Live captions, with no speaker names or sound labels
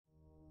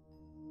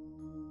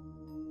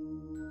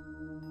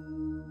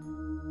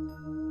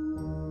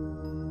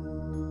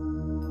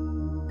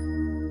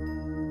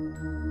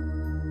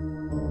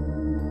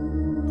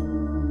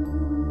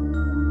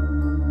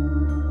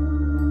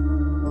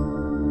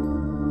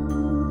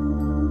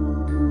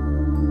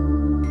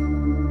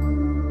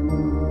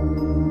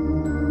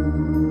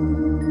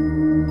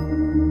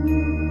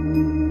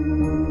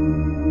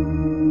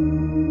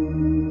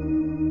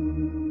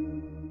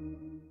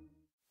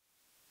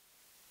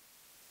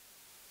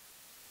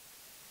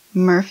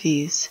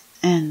Murphy's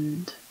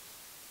End.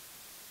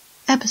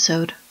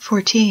 Episode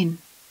 14,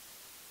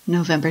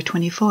 November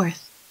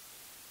 24th.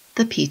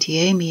 The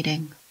PTA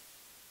Meeting.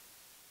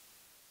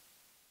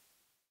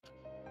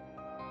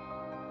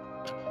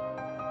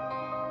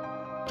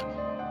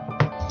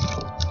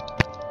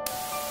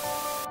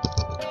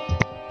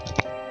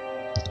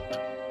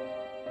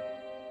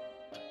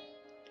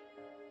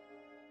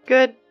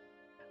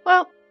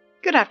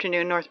 Good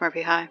afternoon, North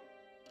Murphy High.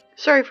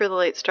 Sorry for the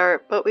late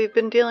start, but we've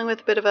been dealing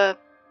with a bit of a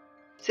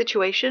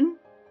situation.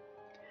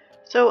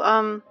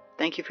 So,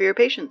 thank you for your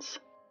patience.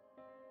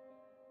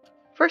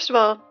 First of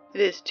all,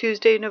 it is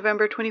Tuesday,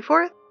 November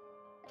 24th,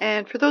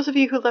 and for those of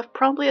you who left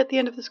promptly at the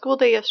end of the school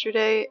day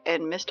yesterday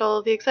and missed all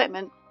of the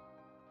excitement,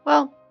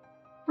 well,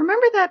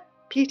 remember that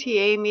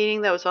PTA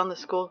meeting that was on the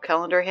school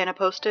calendar Hannah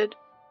posted?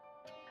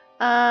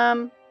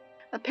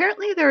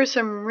 Apparently there are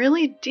some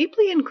really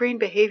deeply ingrained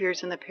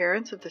behaviors in the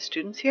parents of the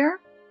students here.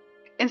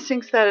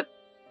 Instincts that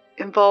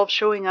involve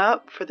showing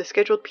up for the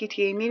scheduled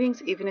PTA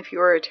meetings even if you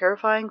are a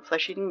terrifying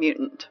flesh-eating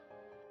mutant.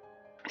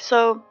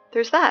 So,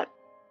 there's that.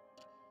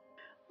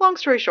 Long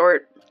story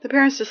short, the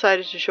parents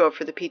decided to show up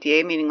for the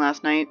PTA meeting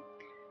last night.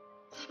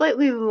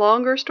 Slightly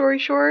longer story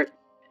short,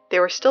 they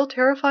were still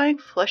terrifying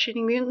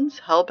flesh-eating mutants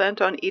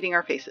hell-bent on eating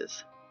our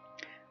faces.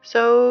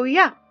 So,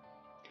 yeah.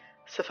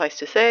 Suffice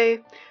to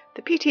say,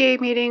 the PTA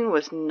meeting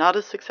was not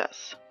a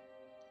success.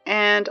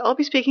 And I'll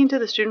be speaking to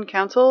the student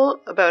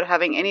council about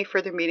having any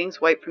further meetings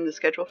wiped from the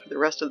schedule for the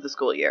rest of the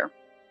school year.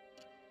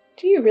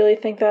 Do you really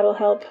think that'll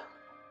help?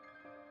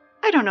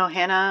 I don't know,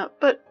 Hannah,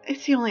 but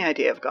it's the only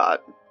idea I've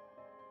got.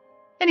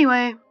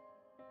 Anyway,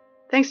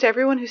 thanks to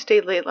everyone who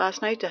stayed late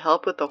last night to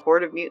help with the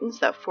horde of mutants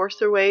that forced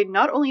their way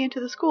not only into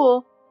the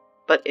school,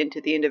 but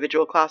into the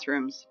individual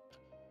classrooms.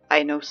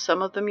 I know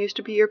some of them used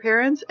to be your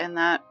parents, and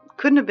that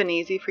couldn't have been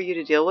easy for you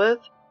to deal with.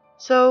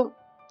 So,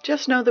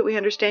 just know that we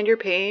understand your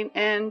pain,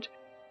 and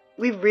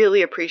we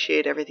really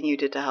appreciate everything you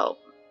did to help.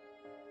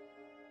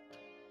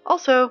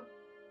 Also,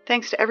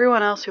 thanks to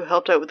everyone else who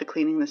helped out with the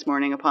cleaning this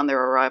morning upon their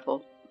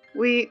arrival.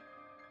 We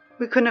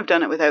couldn't have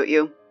done it without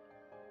you.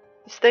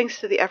 It's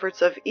thanks to the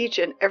efforts of each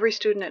and every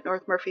student at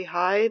North Murphy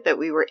High that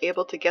we were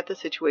able to get the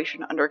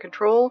situation under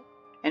control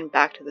and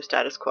back to the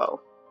status quo.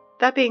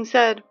 That being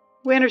said,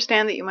 we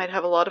understand that you might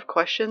have a lot of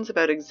questions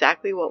about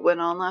exactly what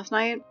went on last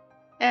night,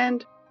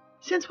 and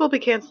since we'll be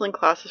canceling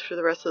classes for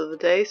the rest of the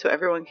day so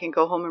everyone can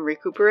go home and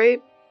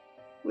recuperate,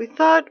 we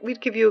thought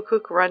we'd give you a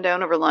quick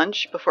rundown over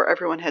lunch before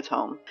everyone heads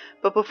home.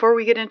 But before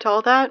we get into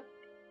all that,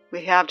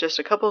 we have just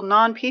a couple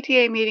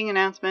non-PTA meeting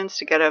announcements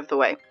to get out of the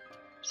way.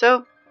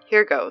 So,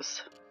 here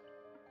goes.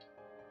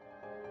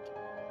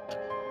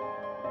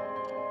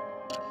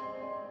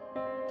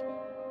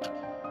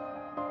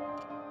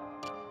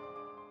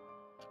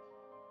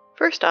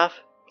 First off,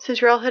 since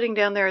you're all heading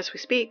down there as we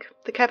speak,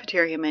 the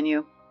cafeteria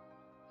menu.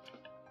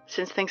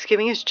 Since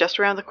Thanksgiving is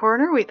just around the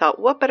corner, we thought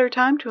what better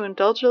time to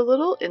indulge a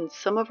little in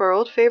some of our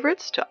old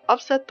favorites to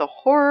offset the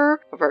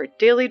horror of our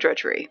daily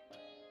drudgery.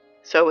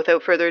 So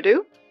without further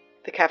ado,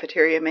 the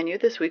cafeteria menu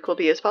this week will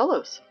be as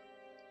follows.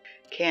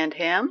 Canned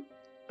ham,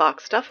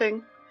 box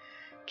stuffing,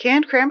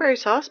 canned cranberry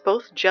sauce,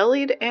 both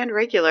jellied and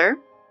regular,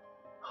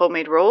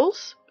 homemade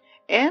rolls,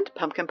 and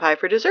pumpkin pie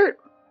for dessert.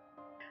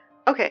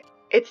 Okay,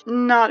 it's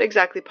not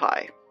exactly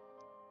pie.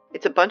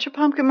 It's a bunch of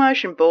pumpkin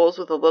mush in bowls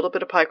with a little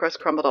bit of pie crust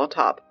crumbled on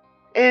top.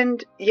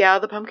 And yeah,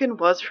 the pumpkin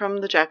was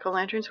from the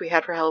jack-o'-lanterns we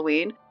had for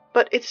Halloween,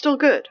 but it's still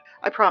good,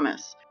 I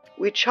promise.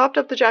 We chopped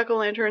up the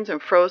jack-o'-lanterns and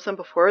froze them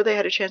before they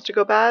had a chance to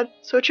go bad,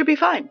 so it should be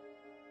fine.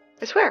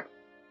 I swear.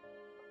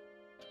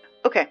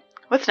 Okay,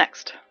 what's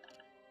next?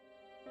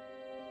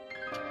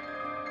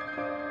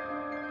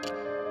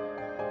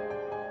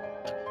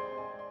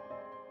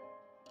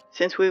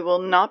 Since we will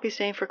not be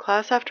staying for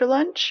class after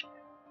lunch,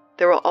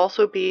 there will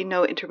also be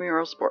no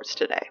intramural sports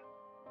today.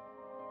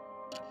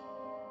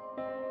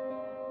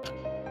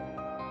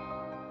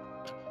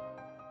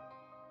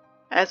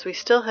 As we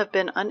still have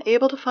been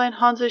unable to find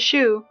Hans's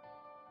shoe,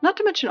 not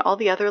to mention all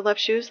the other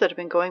left shoes that have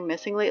been going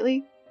missing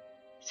lately.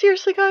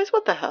 Seriously guys,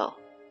 what the hell?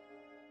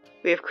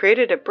 We have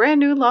created a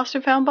brand new lost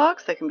and found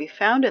box that can be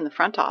found in the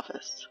front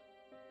office.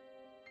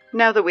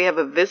 Now that we have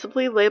a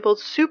visibly labeled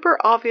super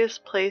obvious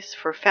place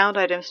for found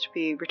items to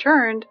be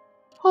returned,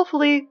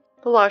 hopefully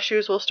the lost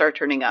shoes will start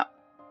turning up.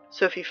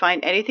 So if you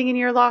find anything in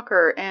your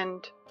locker,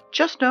 and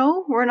just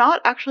know we're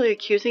not actually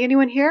accusing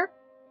anyone here,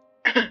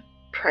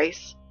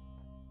 Price.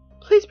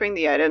 Please bring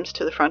the items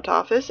to the front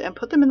office and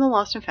put them in the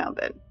lost and found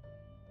bin.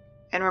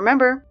 And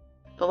remember,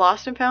 the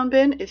lost and found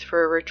bin is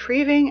for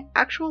retrieving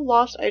actual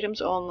lost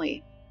items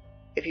only.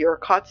 If you are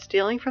caught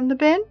stealing from the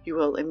bin, you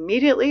will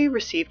immediately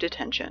receive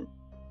detention.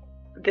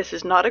 This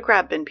is not a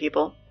grab bin,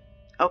 people.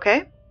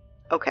 Okay?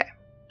 Okay.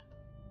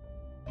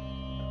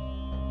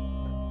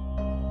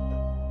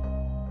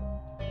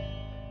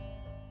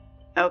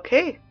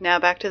 Okay, now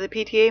back to the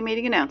PTA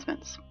meeting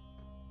announcements.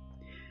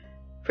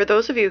 For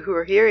those of you who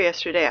were here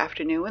yesterday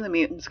afternoon when the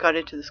mutants got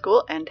into the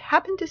school and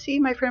happened to see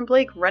my friend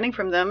Blake running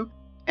from them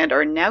and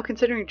are now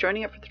considering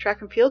joining up for the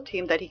track and field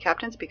team that he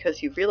captains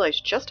because you've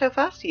realized just how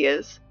fast he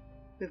is,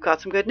 we've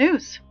got some good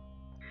news.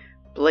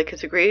 Blake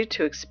has agreed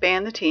to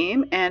expand the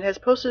team and has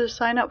posted a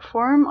sign-up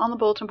form on the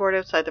bulletin board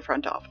outside the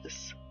front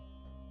office.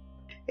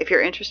 If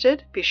you're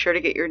interested, be sure to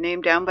get your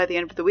name down by the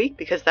end of the week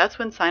because that's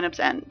when sign-ups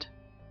end.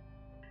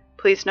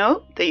 Please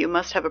note that you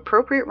must have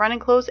appropriate running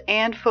clothes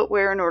and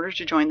footwear in order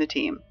to join the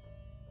team.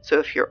 So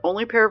if your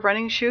only pair of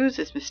running shoes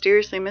is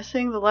mysteriously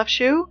missing the left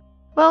shoe,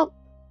 well,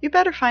 you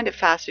better find it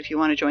fast if you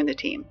want to join the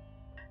team.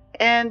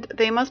 And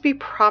they must be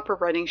proper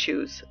running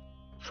shoes.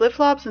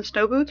 Flip-flops and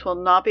snow boots will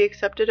not be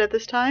accepted at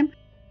this time.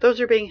 Those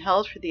are being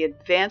held for the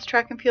advanced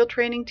track and field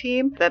training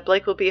team that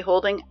Blake will be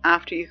holding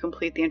after you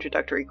complete the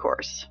introductory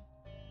course.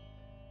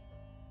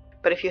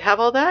 But if you have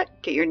all that,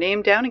 get your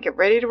name down and get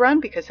ready to run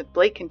because if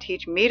Blake can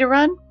teach me to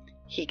run,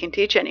 he can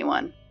teach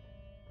anyone.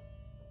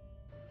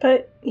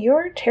 But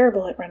you're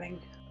terrible at running.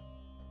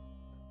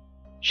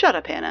 Shut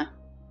up, Hannah.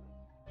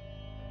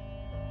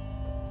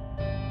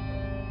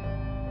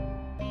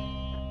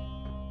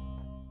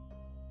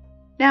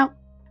 Now,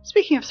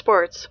 speaking of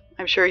sports,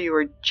 I'm sure you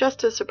were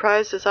just as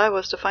surprised as I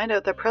was to find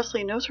out that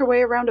Presley knows her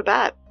way around a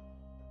bat.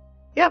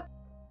 Yep.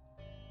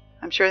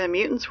 I'm sure the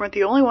mutants weren't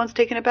the only ones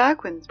taken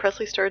aback when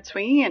Presley started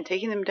swinging and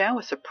taking them down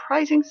with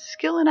surprising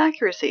skill and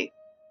accuracy.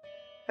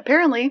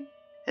 Apparently,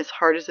 as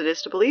hard as it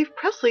is to believe,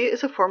 Presley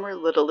is a former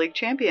Little League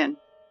champion.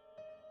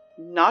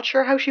 Not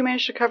sure how she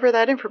managed to cover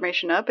that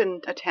information up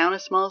in a town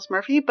as small as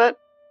Murphy, but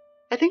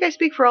I think I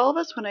speak for all of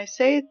us when I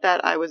say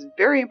that I was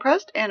very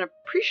impressed and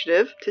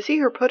appreciative to see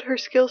her put her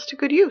skills to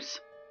good use.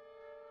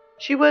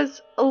 She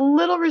was a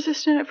little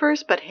resistant at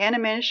first, but Hannah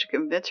managed to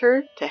convince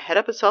her to head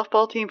up a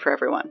softball team for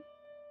everyone.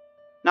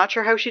 Not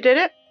sure how she did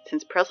it,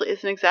 since Presley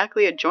isn't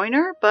exactly a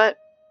joiner, but...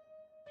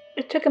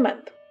 It took a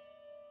month.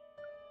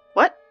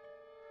 What?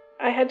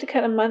 I had to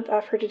cut a month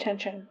off her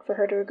detention for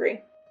her to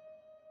agree.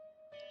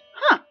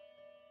 Huh.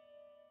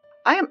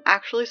 I am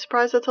actually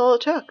surprised that's all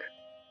it took.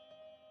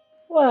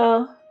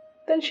 Well,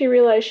 then she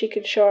realized she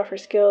could show off her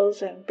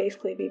skills and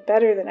basically be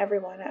better than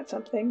everyone at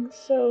something,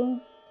 so...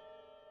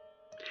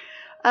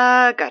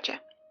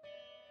 Gotcha.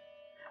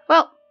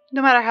 Well,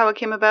 no matter how it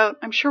came about,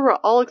 I'm sure we're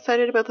all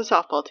excited about the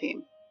softball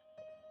team.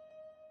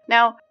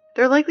 Now,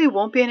 there likely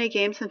won't be any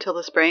games until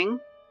the spring,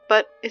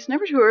 but it's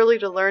never too early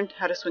to learn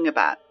how to swing a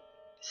bat,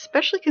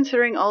 especially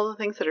considering all the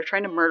things that are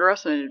trying to murder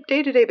us on a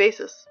day-to-day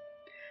basis.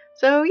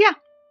 So, yeah.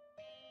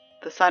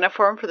 The sign-up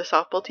form for the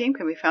softball team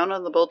can be found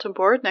on the bulletin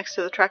board next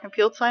to the track and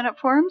field sign-up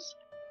forms.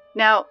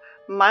 Now,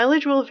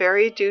 mileage will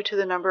vary due to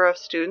the number of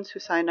students who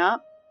sign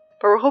up,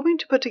 but we're hoping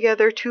to put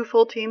together 2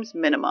 full teams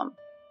minimum,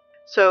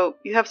 so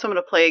you have someone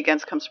to play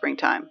against come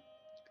springtime.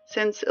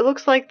 Since it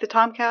looks like the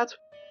Tomcats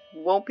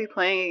won't be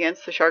playing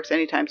against the Sharks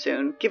anytime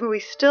soon, given we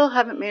still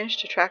haven't managed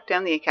to track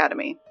down the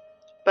academy.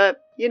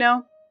 But, you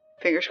know,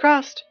 fingers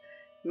crossed,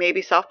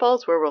 maybe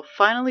softball's where we'll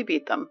finally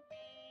beat them.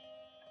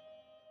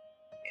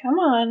 Come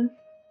on.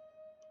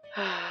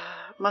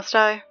 Must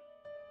I?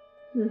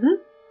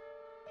 Mm-hmm.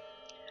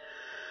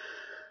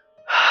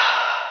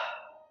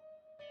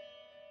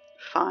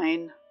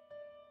 Fine.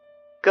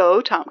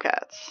 Go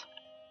Tomcats.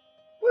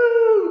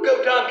 Woo!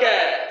 Go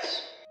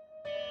Tomcats!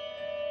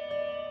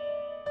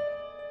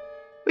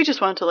 We just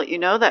wanted to let you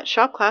know that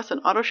shop class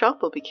and auto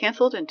shop will be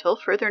cancelled until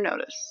further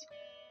notice.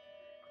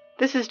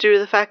 This is due to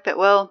the fact that,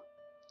 well...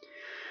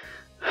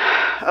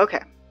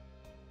 okay.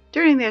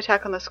 During the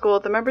attack on the school,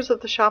 the members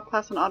of the shop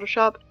class and auto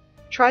shop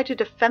tried to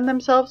defend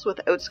themselves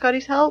without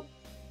Scotty's help,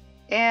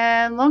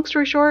 and long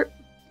story short,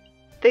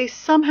 they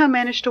somehow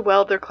managed to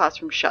weld their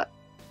classroom shut.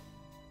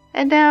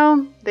 And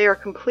now, they are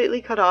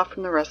completely cut off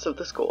from the rest of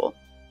the school.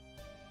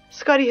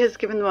 Scotty has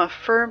given them a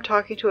firm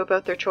talking to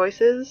about their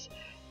choices,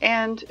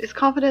 and is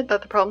confident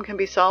that the problem can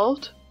be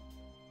solved,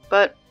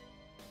 but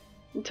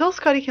until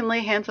Scotty can lay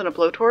hands on a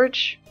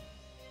blowtorch,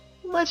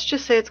 let's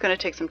just say it's going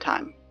to take some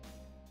time.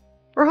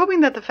 We're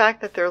hoping that the fact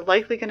that they're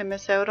likely going to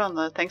miss out on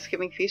the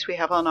Thanksgiving feast we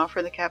have on offer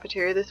in the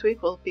cafeteria this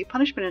week will be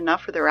punishment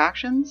enough for their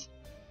actions,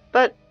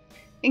 but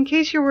in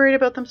case you're worried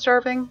about them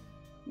starving,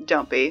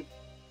 don't be.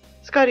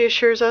 Scotty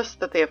assures us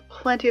that they have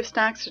plenty of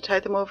snacks to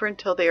tide them over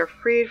until they are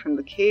freed from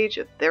the cage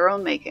of their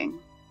own making.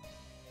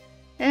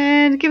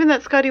 And given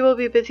that Scotty will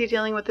be busy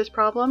dealing with this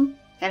problem,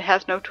 and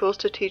has no tools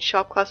to teach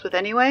shop class with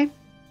anyway,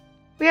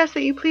 we ask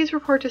that you please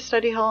report to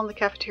study hall in the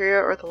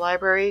cafeteria or the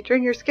library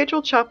during your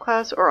scheduled shop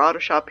class or auto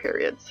shop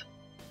periods.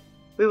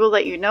 We will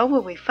let you know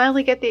when we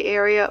finally get the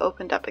area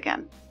opened up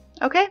again.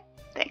 Okay?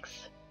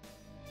 Thanks.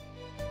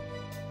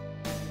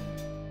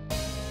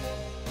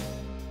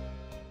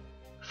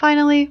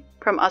 Finally,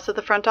 from us at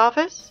the front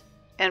office,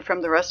 and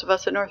from the rest of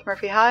us at North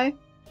Murphy High,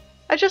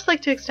 I'd just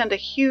like to extend a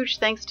huge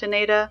thanks to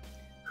Nada,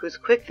 whose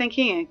quick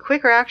thinking and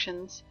quicker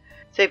actions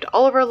saved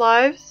all of our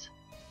lives,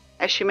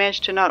 as she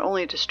managed to not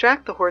only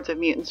distract the hordes of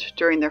mutants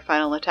during their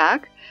final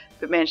attack,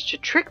 but managed to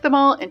trick them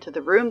all into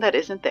the room that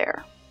isn't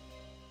there.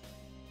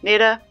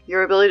 Nada,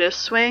 your ability to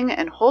swing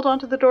and hold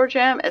onto the door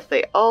jamb as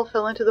they all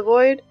fell into the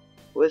void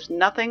was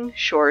nothing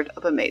short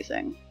of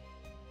amazing.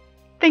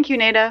 Thank you,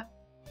 Nada.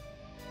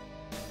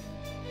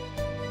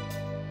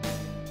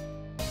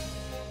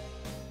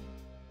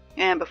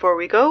 And before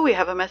we go, we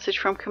have a message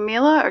from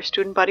Camila, our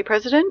student body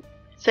president,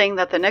 saying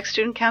that the next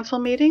student council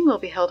meeting will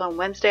be held on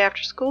Wednesday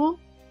after school,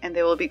 and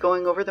they will be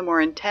going over the more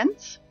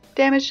intense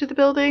damage to the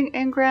building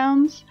and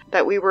grounds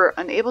that we were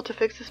unable to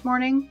fix this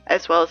morning,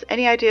 as well as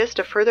any ideas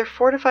to further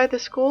fortify the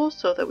school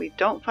so that we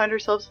don't find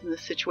ourselves in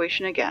this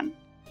situation again.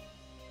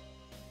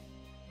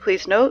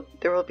 Please note,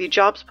 there will be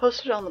jobs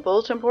posted on the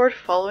bulletin board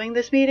following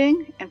this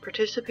meeting, and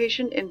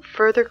participation in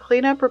further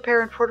cleanup,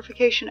 repair, and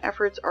fortification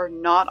efforts are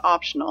not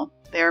optional.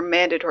 They are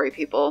mandatory,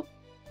 people.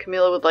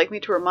 Camila would like me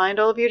to remind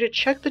all of you to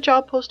check the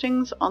job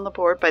postings on the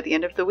board by the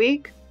end of the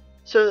week,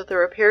 so that the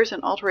repairs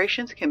and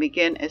alterations can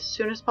begin as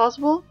soon as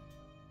possible,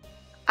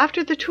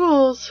 after the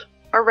tools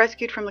are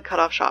rescued from the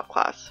cut-off shop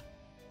class.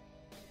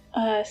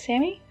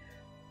 Sammy?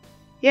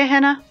 Yeah,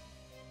 Hannah?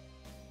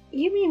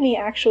 You mean the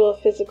actual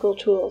physical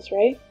tools,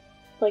 right?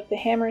 Like the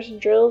hammers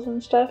and drills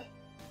and stuff?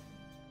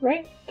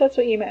 Right? That's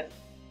what you meant.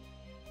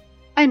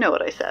 I know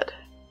what I said.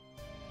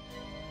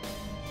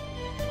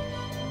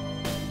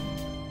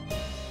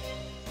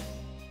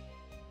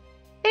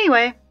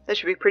 Anyway, that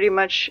should be pretty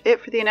much it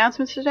for the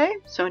announcements today,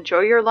 so enjoy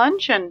your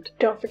lunch and...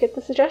 Don't forget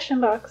the suggestion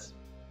box.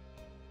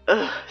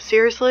 Ugh,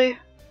 seriously?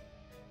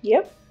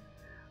 Yep.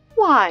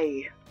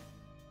 Why?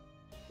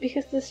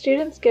 Because the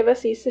students give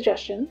us these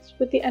suggestions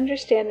with the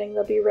understanding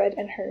they'll be read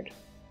and heard.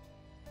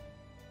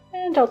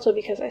 And also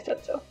because I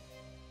said so.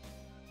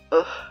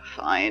 Ugh,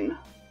 fine.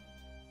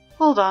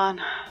 Hold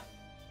on.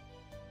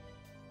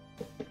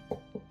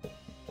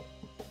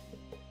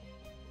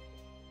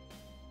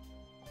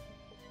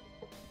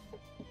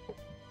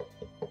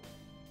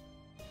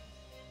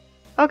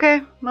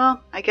 Okay,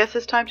 well, I guess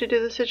it's time to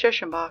do the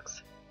suggestion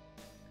box.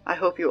 I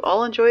hope you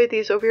all enjoyed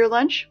these over your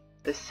lunch,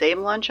 the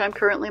same lunch I'm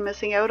currently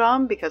missing out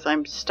on because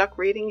I'm stuck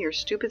reading your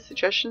stupid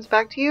suggestions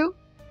back to you.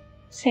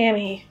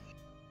 Sammy.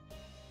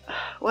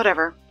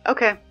 Whatever.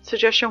 Okay,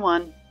 suggestion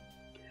 1.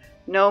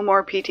 No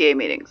more PTA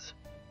meetings.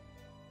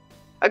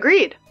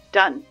 Agreed.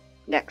 Done.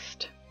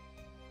 Next.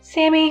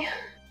 Sammy.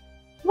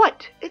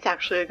 What? It's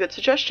actually a good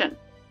suggestion.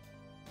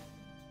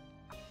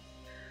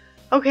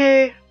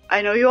 Okay,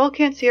 I know you all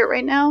can't see it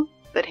right now,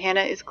 but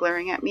Hannah is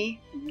glaring at me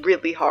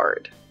really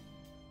hard.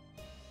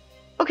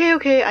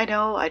 Okay, I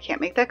know, I can't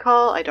make that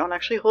call, I don't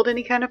actually hold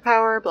any kind of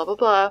power, blah blah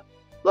blah.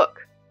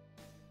 Look,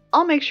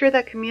 I'll make sure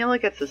that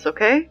Camila gets this,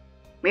 okay?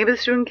 Maybe the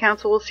student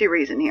council will see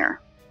reason here.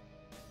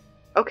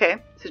 Okay,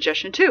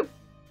 suggestion 2.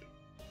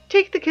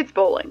 Take the kids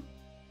bowling.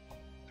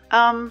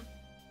 No.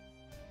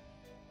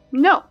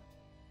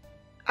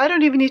 I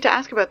don't even need to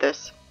ask about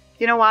this.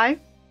 You know why?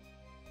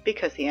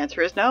 Because the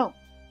answer is no.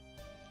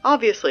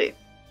 Obviously.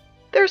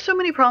 There are so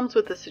many problems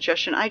with this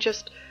suggestion, I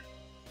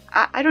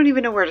don't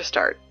even know where to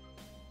start.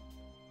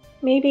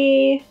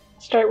 Maybe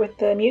start with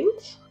the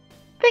mutants?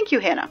 Thank you,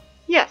 Hannah.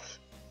 Yes.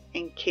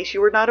 In case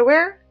you were not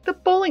aware, the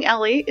bowling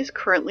alley is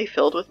currently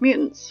filled with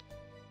mutants.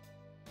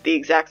 The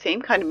exact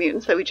same kind of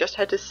mutants that we just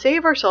had to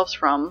save ourselves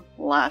from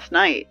last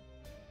night.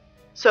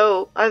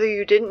 So, either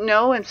you didn't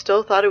know and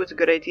still thought it was a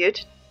good idea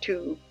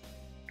to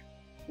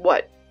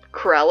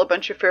corral a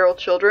bunch of feral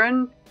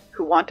children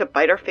who want to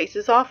bite our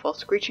faces off while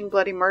screeching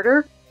bloody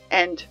murder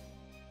and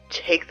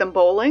take them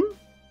bowling?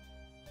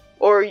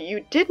 Or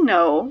you did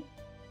know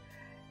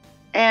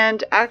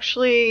and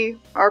actually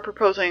are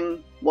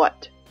proposing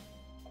what?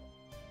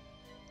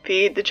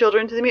 Feed the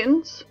children to the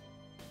mutants?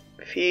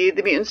 Feed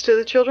the mutants to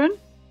the children?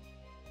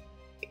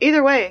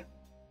 Either way,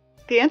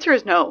 the answer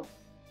is no.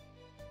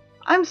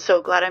 I'm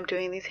so glad I'm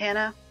doing these,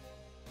 Hannah.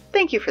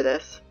 Thank you for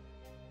this.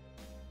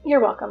 You're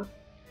welcome.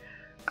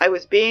 I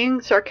was being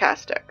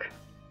sarcastic.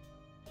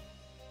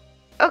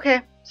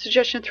 Okay,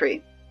 suggestion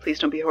 3. Please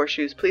don't be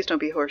horseshoes, please don't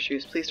be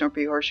horseshoes, please don't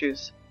be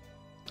horseshoes.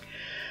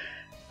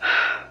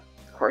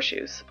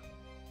 Horseshoes.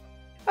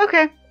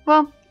 Okay,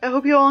 well, I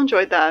hope you all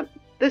enjoyed that.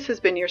 This has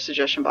been your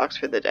suggestion box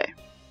for the day.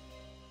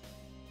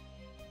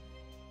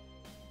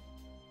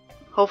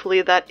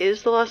 Hopefully that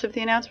is the last of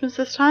the announcements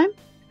this time,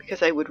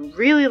 because I would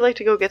really like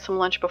to go get some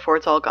lunch before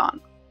it's all gone.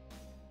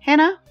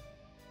 Hannah?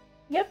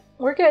 Yep,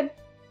 we're good.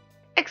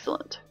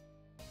 Excellent.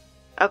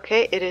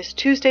 Okay, it is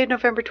Tuesday,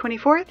 November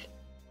 24th.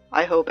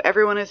 I hope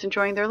everyone is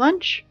enjoying their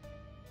lunch.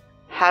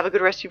 Have a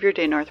good rest of your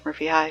day, North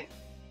Murphy High.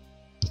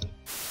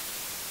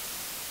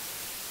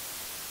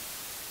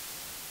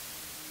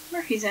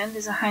 Murphy's End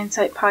is a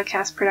Hindsight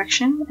podcast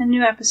production, and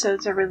new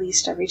episodes are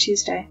released every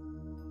Tuesday.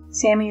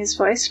 Sammy is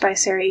voiced by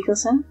Sarah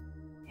Eagleson,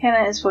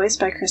 Hannah is voiced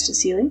by Krista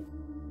Seeley,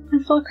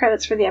 and full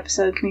credits for the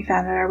episode can be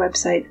found at our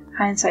website,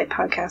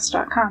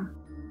 hindsightpodcast.com.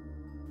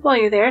 While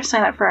you're there,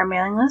 sign up for our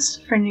mailing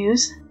list for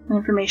news and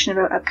information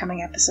about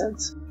upcoming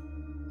episodes.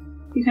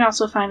 You can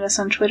also find us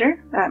on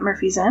Twitter at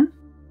Murphy's End,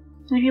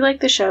 and if you like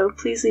the show,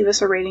 please leave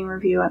us a rating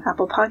review on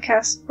Apple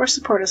Podcasts or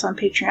support us on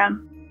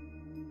Patreon.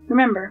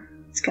 Remember,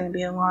 it's going to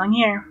be a long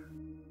year.